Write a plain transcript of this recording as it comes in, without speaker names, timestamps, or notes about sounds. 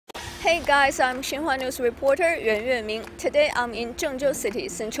Hey guys, I'm Xinhua News reporter Yuan Yueming. Today I'm in Zhengzhou City,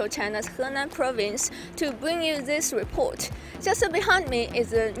 central China's Henan province, to bring you this report. Just behind me is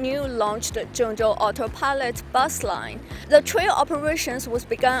the new launched Zhengzhou AUTOPILOT bus line. The trial operations was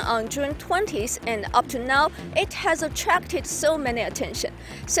begun on June 20th, and up to now, it has attracted so many attention.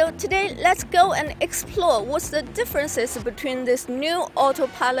 So today, let's go and explore what's the differences between these new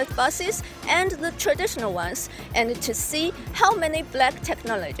autopilot buses and the traditional ones, and to see how many black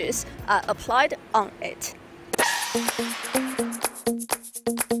technologies are applied on it.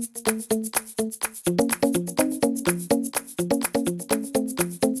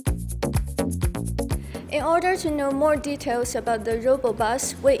 In order to know more details about the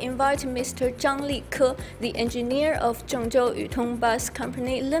robobus, we invite Mr. Zhang Like, the engineer of Zhengzhou Yutong Bus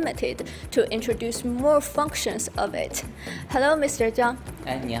Company Limited, to introduce more functions of it. Hello, Mr. Zhang.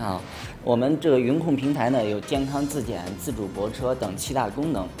 你好，我们这个云控平台呢有健康自检、自主泊车等7大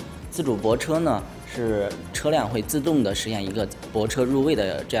功能。自主泊车呢是车辆会自动的实现一个泊车入位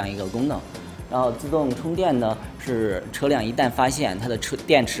的这样一个功能。然后自动充电呢是车辆一旦发现它的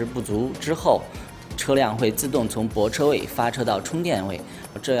电池不足之后，车辆会自动从泊车位发车到充电位，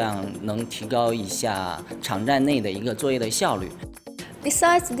这样能提高一下场站内的一个作业的效率。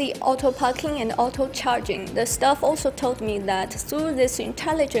Besides the auto parking and auto charging, the staff also told me that through this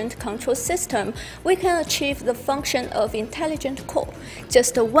intelligent control system, we can achieve the function of intelligent call.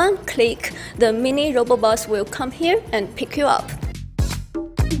 Just one click, the mini robobus will come here and pick you up.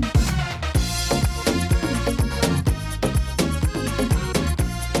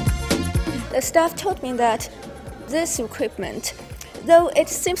 The staff told me that this equipment, though it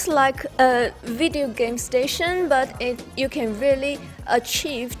seems like a video game station, but you can really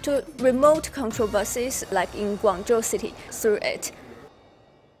achieve to remote control buses like in Guangzhou City through it.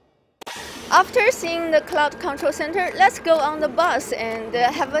 After seeing the cloud control center, let's go on the bus and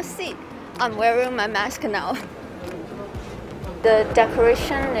have a seat. I'm wearing my mask now. The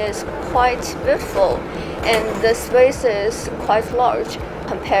decoration is quite beautiful and the space is quite large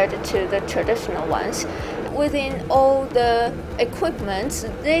compared to the traditional ones. Within all the equipment,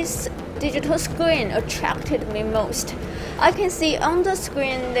 this digital screen attracted me most. I can see on the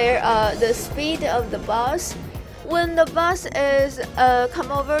screen there are the speed of the bus. When the bus is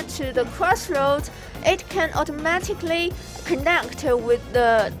come over to the crossroads, it can automatically connect with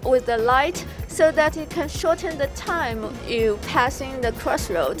the light so that it can shorten the time you passing the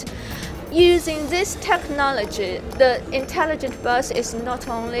crossroad. Using this technology, the intelligent bus is not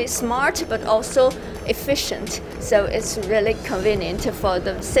only smart but also efficient, so it's really convenient for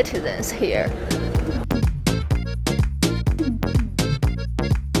the citizens here.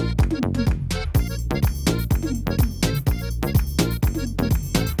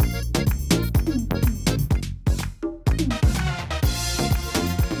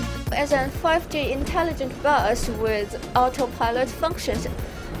 As a 5G intelligent bus with autopilot functions,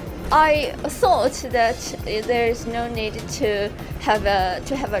 I thought that there is no need to have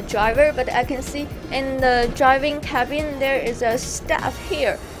a driver, but I can see in the driving cabin there is a staff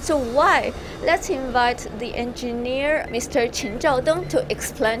here. So why? Let's invite the engineer, Mr. Qin Zhaodeng, to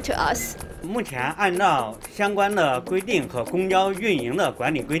explain to us. 目前按照相关的规定和公交运营的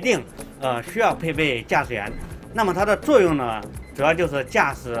管理规定，需要配备驾驶员。那么它的作用呢，主要就是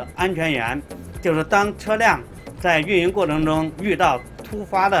驾驶安全员，就是当车辆在运营过程中遇到突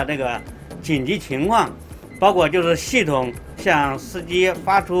发的这个紧急情况，包括就是系统向司机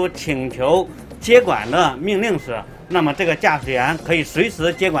发出请求接管的命令时，那么这个驾驶员可以随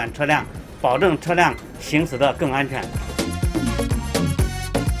时接管车辆，保证车辆行驶得更安全。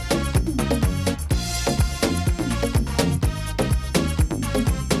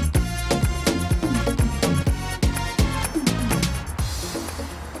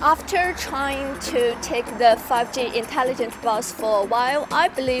After trying to take the 5G intelligent bus for a while, I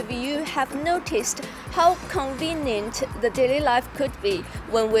believe you have noticed how convenient the daily life could be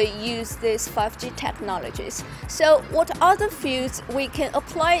when we use these 5G technologies. So what are the fields we can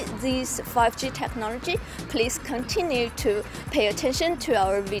apply these 5G technology? Please continue to pay attention to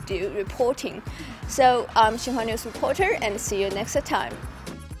our video reporting. So I'm Xinhua News reporter, and see you next time.